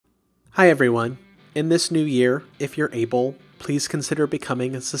Hi everyone. In this new year, if you're able, please consider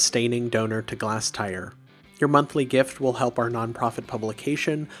becoming a sustaining donor to Glass Tire. Your monthly gift will help our nonprofit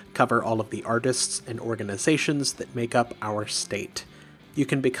publication cover all of the artists and organizations that make up our state. You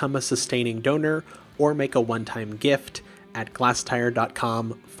can become a sustaining donor or make a one-time gift at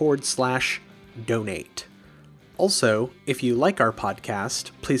glasstire.com/donate. Also, if you like our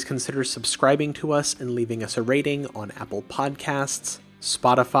podcast, please consider subscribing to us and leaving us a rating on Apple Podcasts,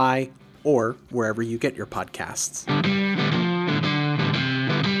 Spotify, or wherever you get your podcasts.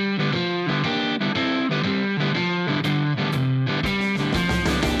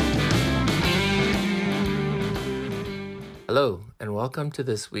 Hello, and welcome to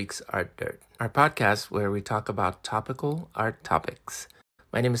this week's Art Dirt, our podcast where we talk about topical art topics.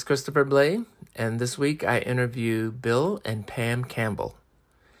 My name is Christopher Blay, and this week I interview Bill and Pam Campbell.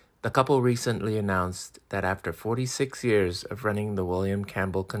 The couple recently announced that after 46 years of running the William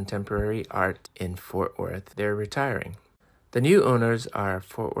Campbell Contemporary Art in Fort Worth, they're retiring. The new owners are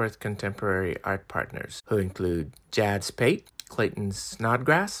Fort Worth Contemporary Art partners, who include Jads Pate, Clayton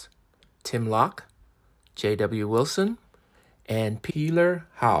Snodgrass, Tim Locke, J.W. Wilson, and Peeler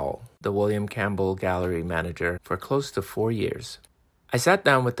Howell, the William Campbell Gallery manager for close to 4 years. I sat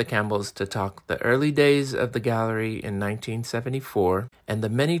down with the Campbells to talk the early days of the gallery in 1974 and the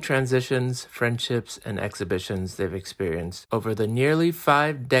many transitions, friendships, and exhibitions they've experienced over the nearly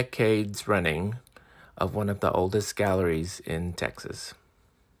 5 decades running of one of the oldest galleries in Texas.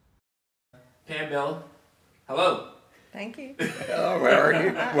 Pam, Bill, hello. Thank you. Hello, how are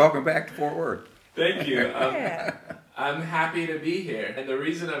you? Welcome back to Fort Worth. Thank you. Yeah. I'm happy to be here. And the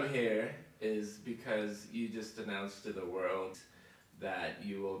reason I'm here is because you just announced to the world that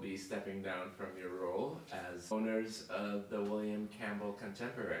you will be stepping down from your role as owners of the William Campbell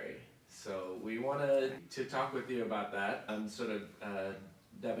Contemporary. So we wanted to talk with you about that. I'm sort of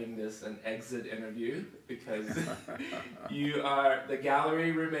dubbing this an exit interview because the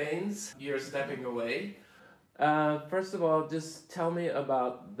gallery remains, you're stepping away. First of all, just tell me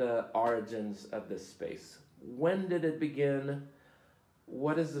about the origins of this space. When did it begin?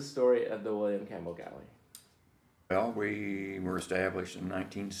 What is the story of the William Campbell Gallery? Well, we were established in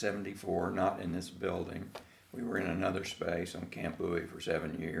 1974, not in this building. We were in another space on Camp Bowie for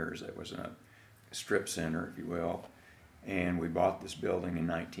 7 years. That was a strip center, if you will. And we bought this building in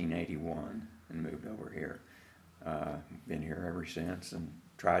 1981 and moved over here. Been here ever since and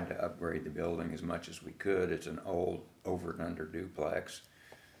tried to upgrade the building as much as we could. It's an old over and under duplex.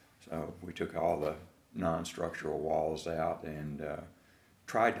 So we took all the non-structural walls out and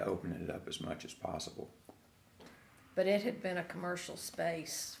tried to open it up as much as possible. But it had been a commercial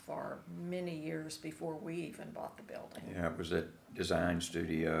space for many years before we even bought the building. Yeah, it was a design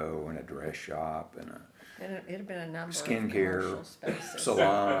studio and a dress shop and a It had been a number of skincare commercial spaces.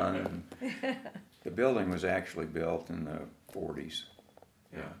 salon. The building was actually built in the 40s.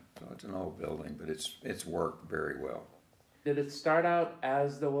 Yeah, so it's an old building, but it's worked very well. Did it start out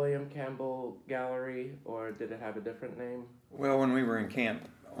as the William Campbell Gallery, or did it have a different name? Well, when we were on Camp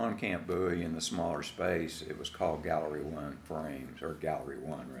Bowie in the smaller space, it was called Gallery One Frames, or Gallery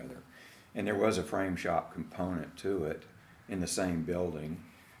One rather. And there was a frame shop component to it in the same building.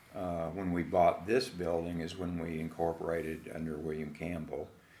 When we bought this building is when we incorporated under William Campbell,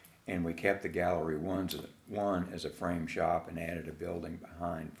 and we kept the Gallery One as a frame shop and added a building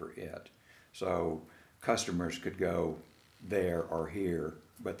behind for it. So customers could go there or here,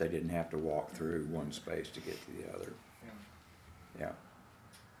 but they didn't have to walk through one space to get to the other. Yeah.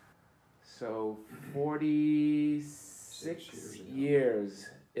 So 46 years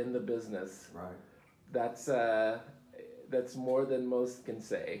in the business. Right. That's more than most can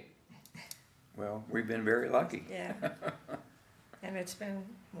say. Well, we've been very lucky. Yeah. And it's been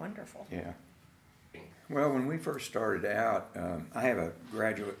wonderful. Yeah. Well, when we first started out, I have a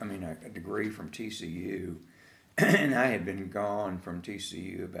degree from TCU, and I had been gone from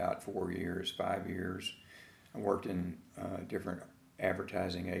TCU about 5 years. I worked in different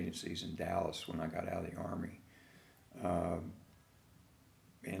advertising agencies in Dallas when I got out of the Army.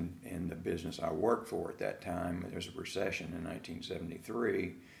 In the business I worked for at that time, there was a recession in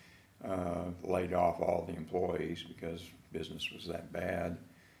 1973, laid off all the employees because business was that bad.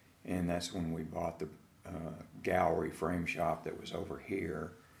 And that's when we bought the gallery frame shop that was over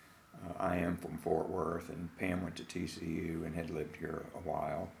here. I am from Fort Worth, and Pam went to TCU and had lived here a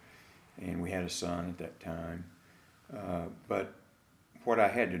while. And we had a son at that time. But what I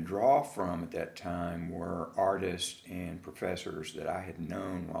had to draw from at that time were artists and professors that I had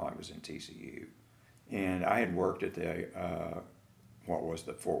known while I was in TCU. And I had worked at the what was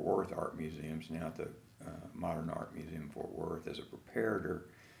the Fort Worth Art Museums, now the Modern Art Museum Fort Worth, as a preparator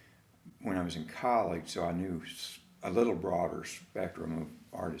when I was in college, so I knew a little broader spectrum of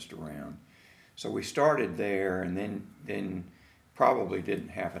artists around. So we started there, and then probably didn't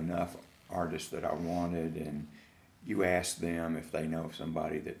have enough artists that I wanted, and you ask them if they know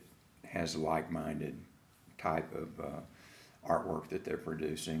somebody that has a like-minded type of artwork that they're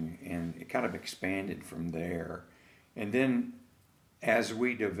producing, and it kind of expanded from there. And then as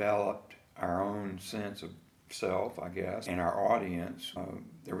we developed our own sense of self, I guess, and our audience,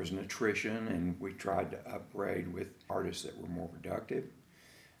 there was an attrition, and we tried to upgrade with artists that were more productive.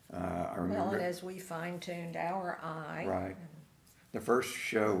 I remember, well, and as we fine-tuned our eye. right. The first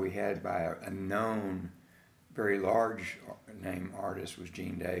show we had by a known, very large name artist was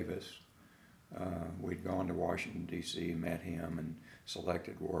Gene Davis. We'd gone to Washington, D.C., and met him and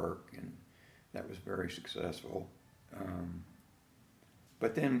selected work, and that was very successful.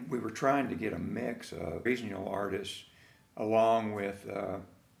 But then we were trying to get a mix of regional artists along with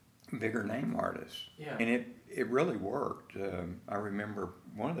bigger name artists. Yeah. And it really worked. I remember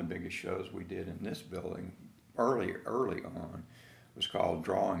one of the biggest shows we did in this building early on was called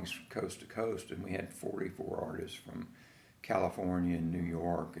Drawings Coast to Coast, and we had 44 artists from California and New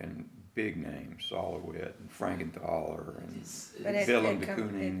York, and big names, Saul LeWitt and Frankenthaler and Willem de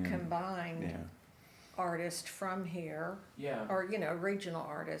Kooning. It combined Yeah. artists from here, Yeah. or regional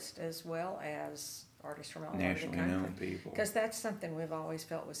artists as well as artists from all over the Nationally country. known people. Because that's something we've always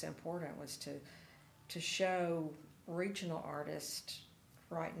felt was important, was to show regional artists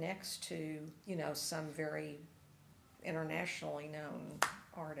right next to some very internationally known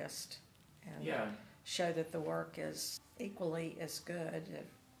artist, and Yeah. show that the work is equally as good, in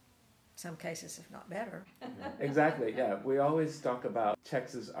some cases if not better. Exactly, yeah. We always talk about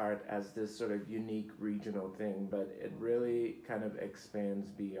Texas art as this sort of unique regional thing, but it really kind of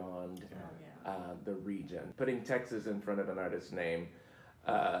expands beyond the region. Putting Texas in front of an artist's name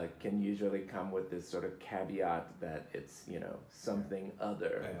can usually come with this sort of caveat that it's, something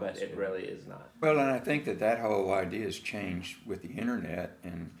other, but it really is not. Well, and I think that whole idea has changed with the internet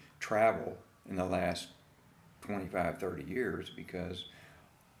and travel in the last 25, 30 years, because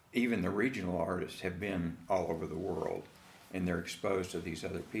even the regional artists have been all over the world, and they're exposed to these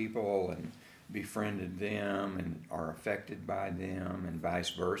other people and befriended them and are affected by them, and vice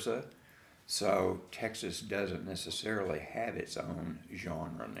versa. So Texas doesn't necessarily have its own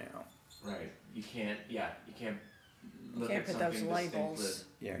genre now. Right. You can't You can't put those labels.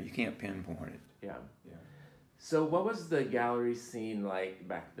 Yeah, you can't pinpoint it. Yeah. Yeah. So what was the gallery scene like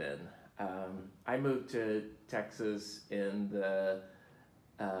back then? I moved to Texas in the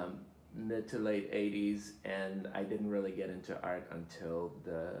mid to late 80s, and I didn't really get into art until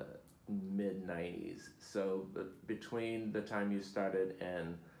the mid 90s. So between the time you started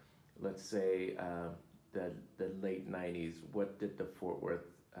and, let's say, the late 90s, what did the Fort Worth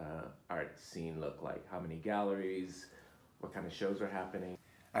art scene look like? How many galleries? What kind of shows were happening?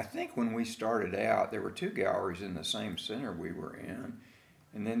 I think when we started out, there were 2 galleries in the same center we were in,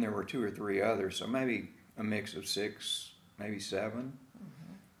 and then there were 2 or 3 others, so maybe a mix of 6, maybe 7.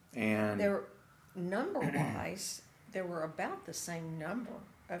 Mm-hmm. And There, number-wise, there were about the same number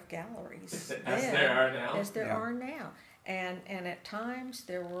of galleries As then there are now? as there Yeah. are now, and at times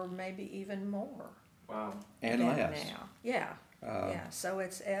there were maybe even more Wow. and than less. now. Yeah, yeah. So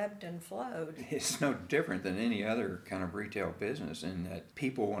it's ebbed and flowed. It's no different than any other kind of retail business, in that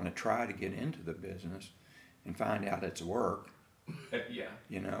people want to try to get into the business and find out it's work. Yeah.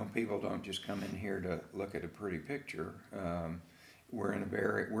 People don't just come in here to look at a pretty picture. We're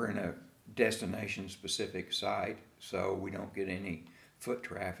in a destination specific site, so we don't get any foot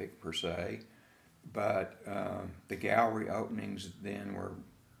traffic per se. But the gallery openings then were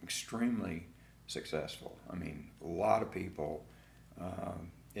extremely successful. I mean, a lot of people.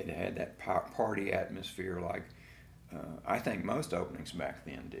 It had that party atmosphere, like I think most openings back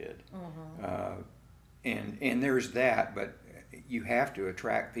then did. And there's that, but you have to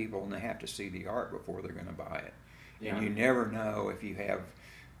attract people, and they have to see the art before they're going to buy it. Yeah. And you never know, if you have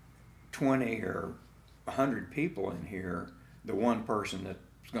 20 or 100 people in here, the one person that's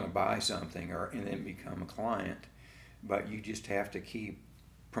going to buy something and then become a client. But you just have to keep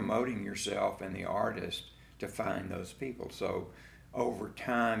promoting yourself and the artist to find those people. So over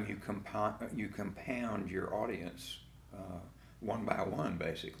time, you compound your audience one by one,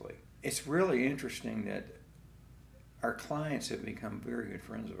 basically. It's really interesting that our clients have become very good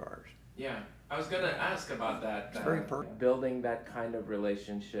friends of ours. Yeah, I was going to ask about that. It's very personal. Building that kind of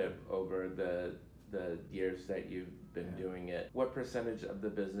relationship over the years that you've been doing it. What percentage of the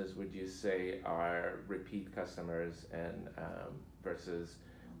business would you say are repeat customers and versus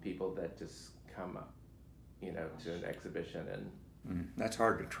people that just come up, to an exhibition and That's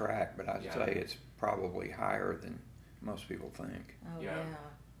hard to track, but I'd Yeah. say it's probably higher than most people think. Oh, Yeah.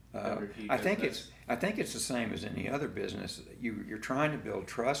 yeah. Repeat I think business. it's the same as any other business. You're trying to build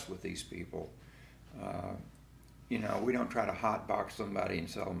trust with these people. You know, we don't try to hotbox somebody and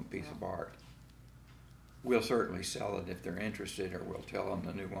sell them a piece of art. We'll certainly sell it if they're interested, or we'll tell them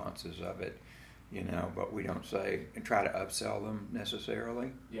the nuances of it, you know, but we don't say and try to upsell them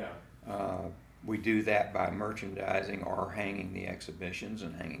necessarily. Yeah. We do that by merchandising or hanging the exhibitions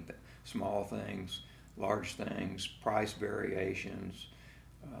and hanging the small things, large things, price variations,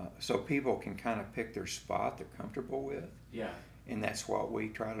 so people can kind of pick their spot they're comfortable with. Yeah. And that's what we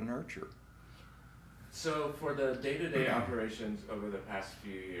try to nurture. So for the day-to-day operations over the past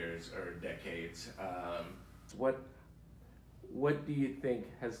few years or decades, what do you think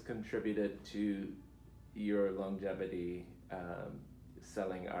has contributed to your longevity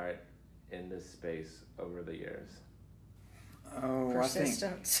selling art in this space over the years? Oh,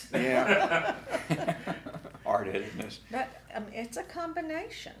 Persistence. I think, yeah, hard-headedness. It's a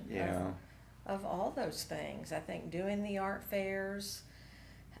combination Yeah. of all those things. I think doing the art fairs,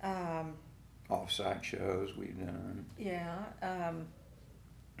 Off-site shows we've done.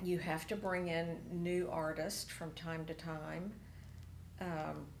 you have to bring in new artists from time to time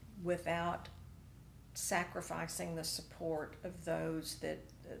without sacrificing the support of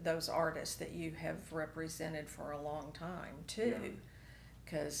those artists that you have represented for a long time too,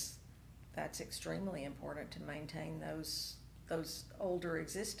 because that's extremely important to maintain those older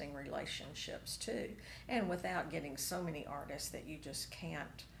existing relationships too, and without getting so many artists that you just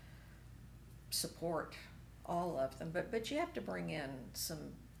can't support all of them, but you have to bring in some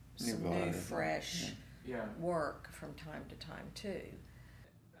new fresh work from time to time too.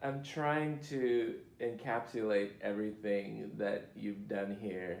 I'm trying to encapsulate everything that you've done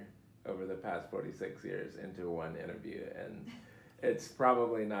here over the past 46 years into one interview, and it's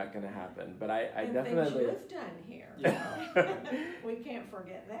probably not going to happen, but I and definitely... things you've done here. Yeah. We can't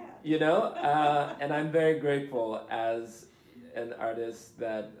forget that. You know, and I'm very grateful as an artist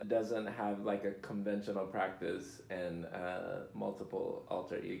that doesn't have like a conventional practice and multiple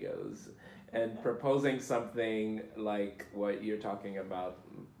alter egos, and proposing something like what you're talking about,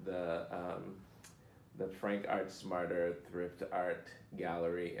 the Frank Art Smarter Thrift Art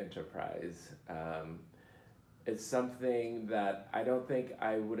Gallery Enterprise. It's something that I don't think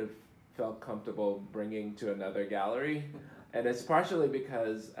I would have felt comfortable bringing to another gallery, and it's partially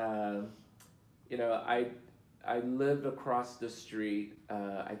because you know, I lived across the street,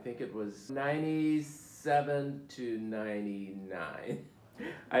 I think it was 97 to 99.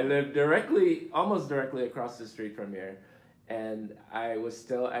 I lived almost directly across the street from here, and I was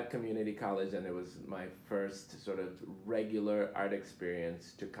still at community college, and it was my first sort of regular art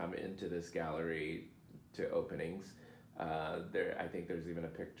experience to come into this gallery to openings. I think there's even a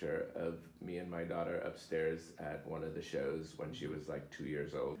picture of me and my daughter upstairs at one of the shows when she was like 2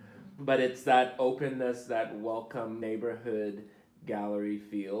 years old. But it's that openness, that welcome neighborhood gallery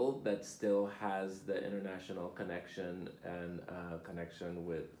feel that still has the international connection and connection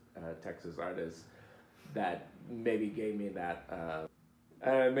with Texas artists that maybe gave me that,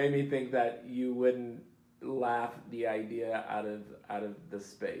 made me think that you wouldn't laugh the idea out of the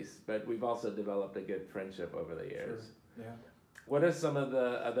space. But we've also developed a good friendship over the years. Sure. Yeah. What are some of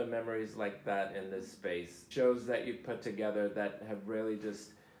the other memories like that in this space? Shows that you put together that have really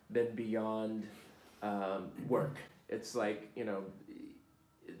just been beyond work. It's like, you know,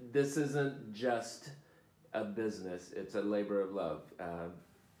 this isn't just a business, it's a labor of love.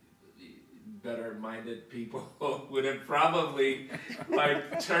 Better-minded people would have probably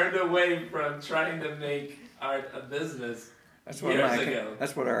like turned away from trying to make art a business years ago.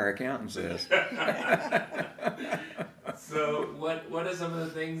 That's what our accountant says. So what are some of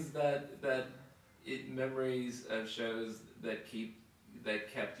the things that memories of shows that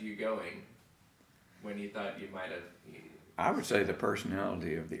kept you going when you thought you might have? I would say the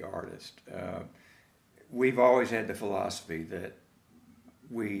personality of the artist. We've always had the philosophy that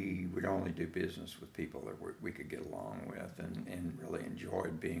we would only do business with people that we could get along with and really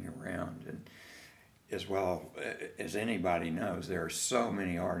enjoyed being around. And as well as anybody knows, there are so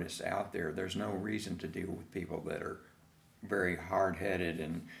many artists out there. There's no reason to deal with people that are very hard-headed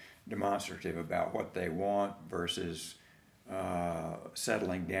and demonstrative about what they want versus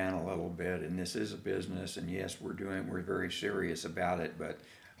settling down a little bit. And this is a business, and yes, we're very serious about it, but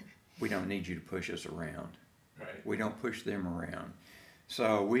we don't need you to push us around. Right. We don't push them around.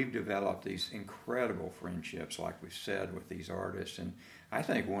 So we've developed these incredible friendships, like we've said, with these artists. And I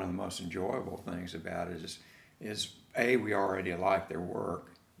think one of the most enjoyable things about it is A, we already like their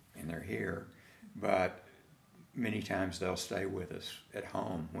work and they're here, but many times they'll stay with us at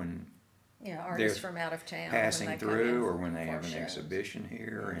home when Yeah, artists they're from out of town. passing when they come through in or when they for have an shows. exhibition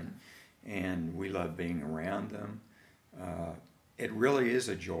here, and we love being around them. It really is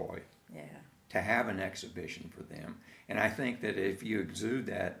a joy Yeah. to have an exhibition for them. And I think that if you exude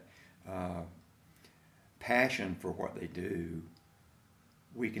that passion for what they do,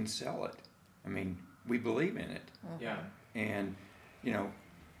 we can sell it. I mean, we believe in it. Yeah. And, you know,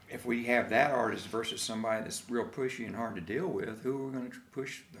 if we have that artist versus somebody that's real pushy and hard to deal with, who are we going to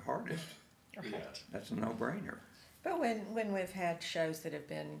push the hardest? Yeah. That's a no-brainer. But when we've had shows that have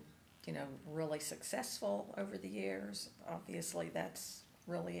been, you know, really successful over the years, obviously that's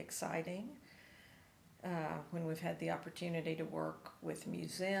really exciting. When we've had the opportunity to work with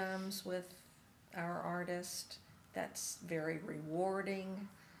museums with our artist, that's very rewarding.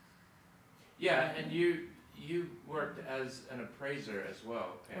 Yeah, and you worked as an appraiser as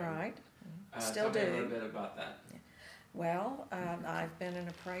well, Pam. Right. Tell Still me a do. little bit about that. Well, I've been an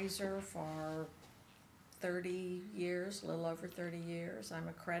appraiser for 30 years, a little over 30 years. I'm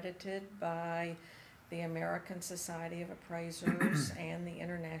accredited by the American Society of Appraisers and the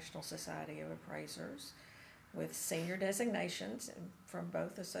International Society of Appraisers with senior designations from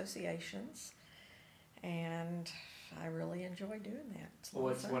both associations. And I really enjoy doing that. It's a lot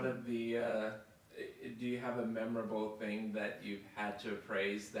of What's fun. one of the, do you have a memorable thing that you've had to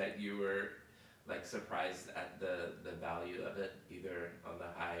appraise that you were like surprised at the value of it, either on the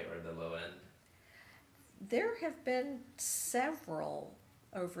high or the low end? There have been several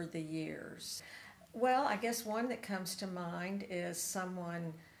over the years. Well, I guess one that comes to mind is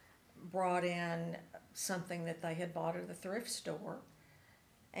someone brought in something that they had bought at the thrift store.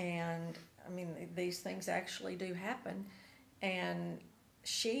 And, I mean, these things actually do happen. And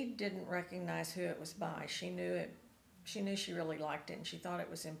she didn't recognize who it was by. She knew she really liked it and she thought it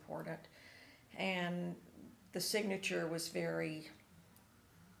was important. And the signature was very,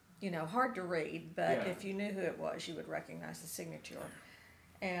 you know, hard to read, but Yeah. if you knew who it was, you would recognize the signature.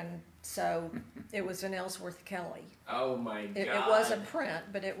 And so it was an Ellsworth Kelly. Oh my God. It was a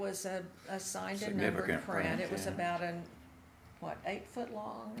print, but it was a signed and numbered Significant print, It was yeah. about 8 foot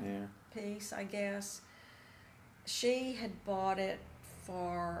long Yeah. piece, I guess. She had bought it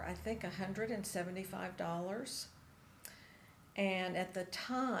for, I think, $175. And at the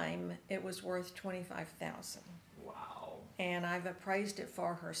time, it was worth $25,000. Wow. And I've appraised it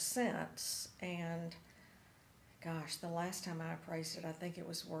for her since. And gosh, the last time I appraised it, I think it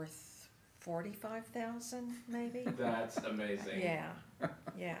was worth $45,000, maybe. That's amazing. Yeah,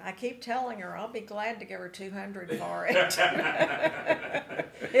 yeah. I keep telling her I'll be glad to give her $200 for it.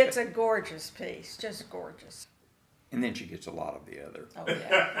 It's a gorgeous piece, just gorgeous. And then she gets a lot of the other. Oh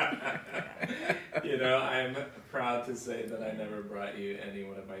yeah. You know, I'm proud to say that I never brought you any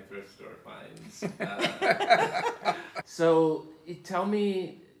one of my thrift store finds. So tell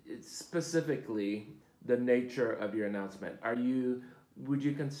me specifically the nature of your announcement. Would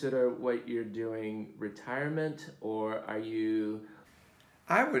you consider what you're doing retirement, or are you?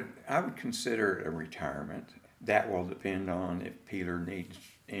 I would consider it a retirement. That will depend on if Peter needs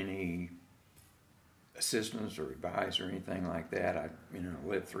any assistance or advice or anything like that. I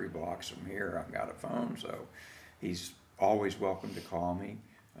live 3 blocks from here. I've got a phone, so he's always welcome to call me.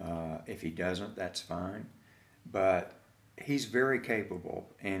 If he doesn't, that's fine. But he's very capable,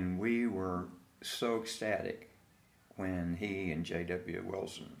 and we were so ecstatic when he and J.W.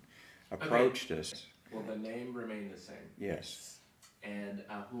 Wilson approached us. Will the name remain the same? Yes. And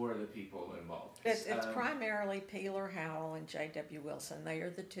who are the people involved? It's primarily Peeler Howell and J.W. Wilson. They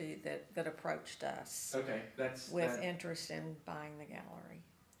are the two that approached us Okay, with interest in buying the gallery.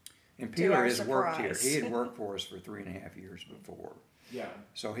 And Peter our has worked here. surprise. He had worked for us for 3.5 years before. Yeah.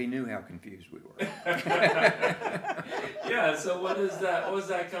 So he knew how confused we were. Yeah, so what was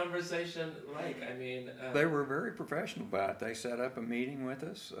that conversation like? I mean... They were very professional about it. They set up a meeting with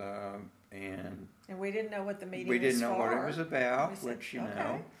us, and we didn't know what the meeting we was didn't know what it was about, We said, which,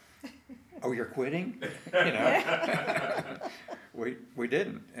 okay. Oh, you're quitting? We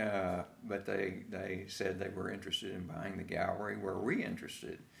didn't. But they said they were interested in buying the gallery. Were we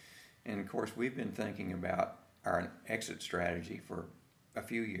interested? And, of course, we've been thinking about our exit strategy for a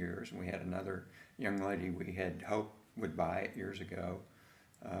few years. We had another young lady we had hoped would buy it years ago,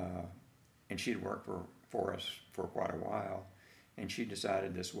 and she'd worked for us for quite a while, and she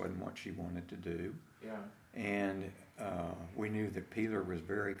decided this wasn't what she wanted to do. Yeah. And we knew that Peeler was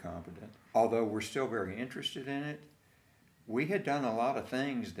very competent. Although we're still very interested in it, we had done a lot of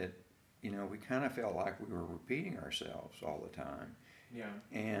things that, we kind of felt like we were repeating ourselves all the time. Yeah.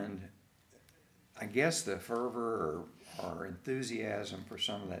 And I guess the fervor or enthusiasm for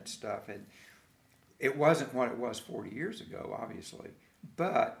some of that stuff It wasn't what it was 40 years ago, obviously.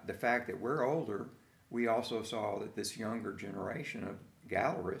 But the fact that we're older, we also saw that this younger generation of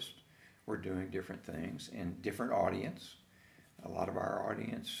gallerists were doing different things and different audience. A lot of our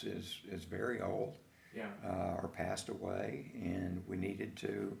audience is very old, or passed away, and we needed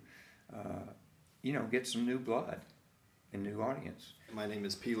to, get some new blood and new audience. My name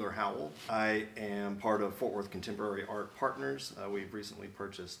is Peeler Howell. I am part of Fort Worth Contemporary Art Partners. We've recently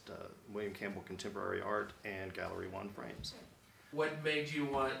purchased William Campbell Contemporary Art and Gallery One frames. What made you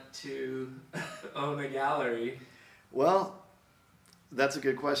want to own a gallery? Well, that's a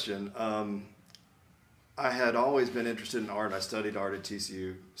good question. I had always been interested in art. I studied art at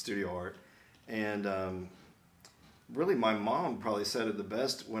TCU, studio art, and really my mom probably said it the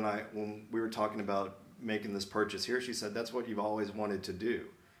best when we were talking about making this purchase here. She said, that's what you've always wanted to do.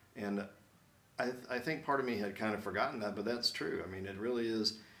 And I think part of me had kind of forgotten that, but that's true. I mean, it really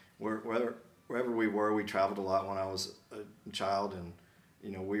is. Wherever we were, we traveled a lot when I was a child, and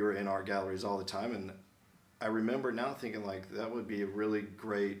we were in art galleries all the time. And I remember now thinking, like, that would be a really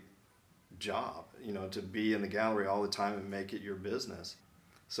great job, to be in the gallery all the time and make it your business.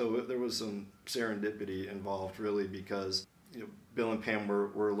 So there was some serendipity involved, really, because Bill and Pam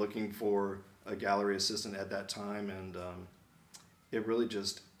were looking for a gallery assistant at that time, and it really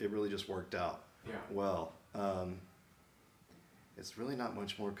just worked out well. It's really not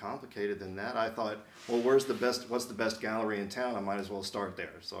much more complicated than that. I thought, well, what's the best gallery in town? I might as well start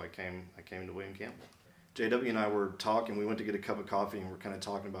there. So I came to William Campbell. JW and I were talking. We went to get a cup of coffee, and we're kind of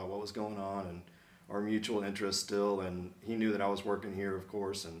talking about what was going on and our mutual interest still. And he knew that I was working here, of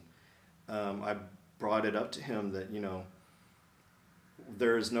course. And I brought it up to him that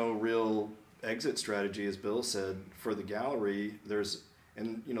there is no real exit strategy, as Bill said, for the gallery. There's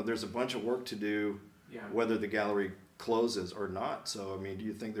a bunch of work to do, whether the gallery closes or not. So, I mean, do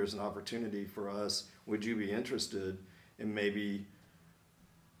you think there's an opportunity for us? Would you be interested in maybe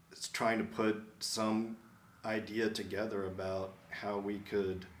trying to put some idea together about how we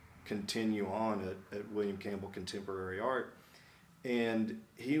could continue on at William Campbell Contemporary Art? And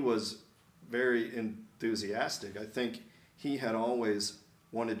he was very enthusiastic. I think he had always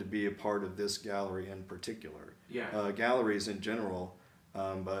wanted to be a part of this gallery in particular. Galleries in general,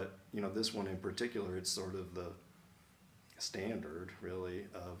 but this one in particular, it's sort of the standard, really,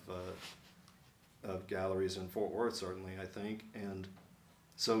 of galleries in Fort Worth, certainly, I think. And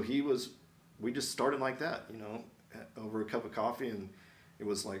so we just started like that, over a cup of coffee, and it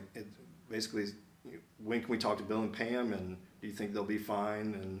was like, basically, when can we talk to Bill and Pam, and do you think they'll be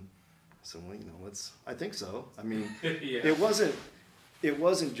fine? And so, well, I think so. I mean, it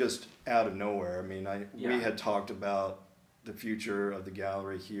wasn't just out of nowhere. I mean, we had talked about the future of the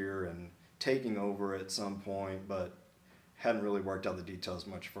gallery here and taking over at some point, but hadn't really worked out the details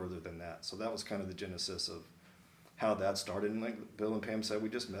much further than that. So that was kind of the genesis of how that started. And like Bill and Pam said, we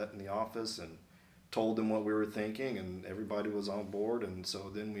just met in the office and told them what we were thinking, and everybody was on board. And so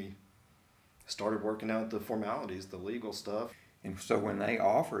then we started working out the formalities, the legal stuff. And so when they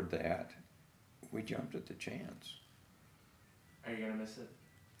offered that, we jumped at the chance. Are you going to miss it?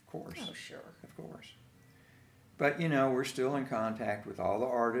 Of course. Oh, sure. Of course. But, we're still in contact with all the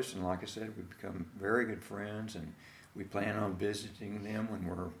artists, and like I said, we've become very good friends, and we plan on visiting them when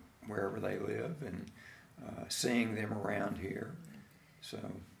we're wherever they live and seeing them around here. So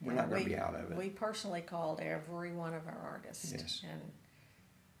we're not going to be out of it. We personally called every one of our artists and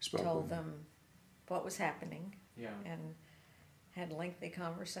Spoke told them what was happening. Yeah. And had lengthy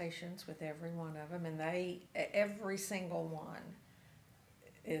conversations with every one of them, and every single one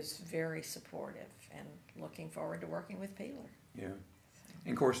is very supportive and looking forward to working with Peeler. Yeah.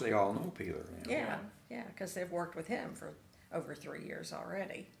 And of course, they all know Peeler now. Yeah, because they've worked with him for over 3 years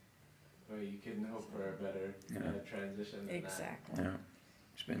already. Well, you couldn't hope for a better transition than Exactly. Yeah.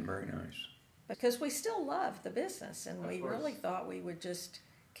 It's been very nice. Because we still love the business, and Of we course. really thought we would just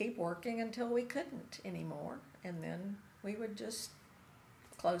keep working until we couldn't anymore, and then we would just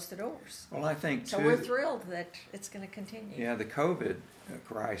close the doors. Well, I think, So too, we're thrilled that it's going to continue. Yeah, the COVID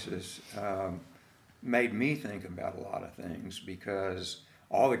crisis made me think about a lot of things, because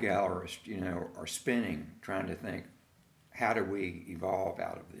all the gallerists, are spinning, trying to think, how do we evolve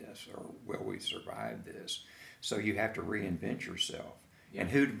out of this, or will we survive this? So you have to reinvent yourself. Yeah. And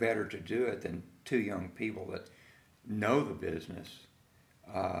who better to do it than two young people that know the business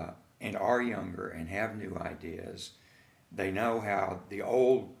and are younger and have new ideas. They know how the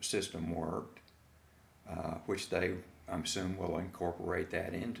old system worked, which they, I'm assuming, will incorporate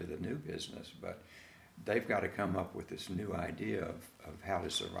that into the new business. But they've got to come up with this new idea of how to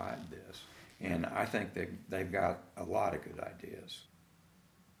survive this. And I think they've got a lot of good ideas.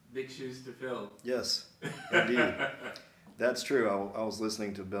 big shoes to fill. Yes, indeed. That's true. I was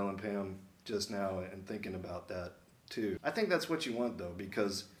listening to Bill and Pam just now and thinking about that too. I think that's what you want though,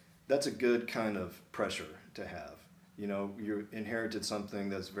 because that's a good kind of pressure to have. You know, you inherited something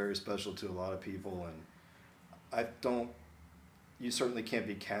that's very special to a lot of people, and you certainly can't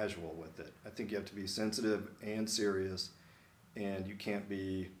be casual with it. I think you have to be sensitive and serious, and you can't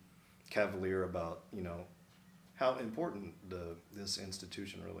be cavalier about, you know, how important this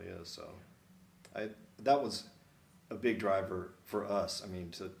institution really is. So that was a big driver for us. I mean,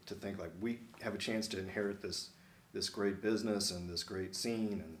 to think like we have a chance to inherit this great business and this great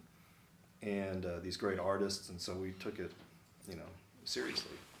scene and these great artists, and so we took it, you know,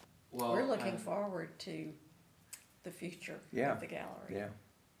 seriously. Well, We're looking forward to the future of the gallery. Yeah,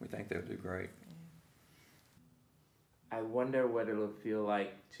 we think they'll do great. I wonder what it'll feel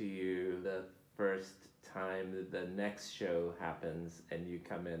like to you the first time that the next show happens and you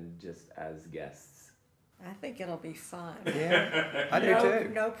come in just as guests. I think it'll be fun. Yeah, I do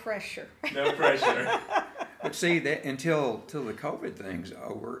too. No pressure. No pressure. But see, that until the COVID thing's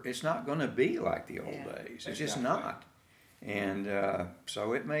over, it's not going to be like the old Yeah. days. It's just not. And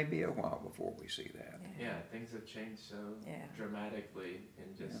so it may be a while before we see that. Yeah, things have changed so Yeah. dramatically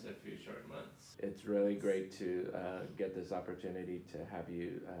in just a few short months. It's really great to get this opportunity to have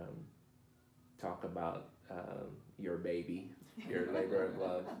you talk about your baby, your labor of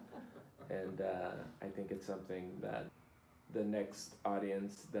love. And I think it's something that the next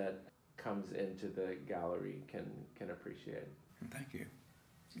audience that comes into the gallery can appreciate. Thank you.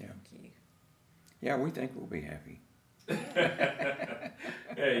 Yeah. Thank you. Yeah, we think we'll be happy.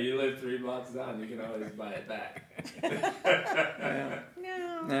 Hey, you live 3 blocks down, you can always buy it back.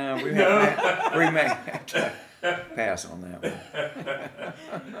 No. No, we may have to pass on that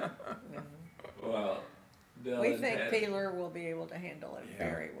one. Well, Bill We and think Pam, Peeler will be able to handle it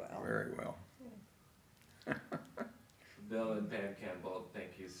very well. Very well. Bill and Pam Campbell,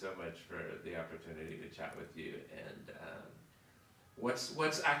 thank you so much for the opportunity to chat with you. And what's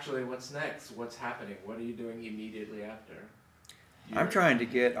next? What's happening? What are you doing immediately after? I'm trying to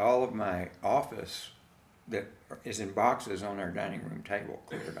get all of my office that is in boxes on our dining room table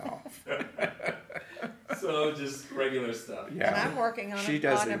cleared off. So just regular stuff. Yeah. And I'm working on She a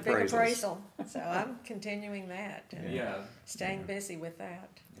does big the appraisals. appraisal, so I'm continuing that and Yeah, staying busy with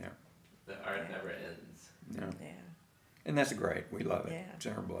that. Yeah. the art never ends. No. Yeah. And that's great. We love it. Yeah. It's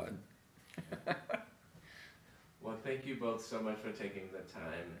in our blood. Well, thank you both so much for taking the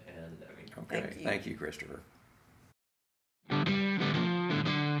time. And I mean, Okay. Thank you. Thank you, Christopher.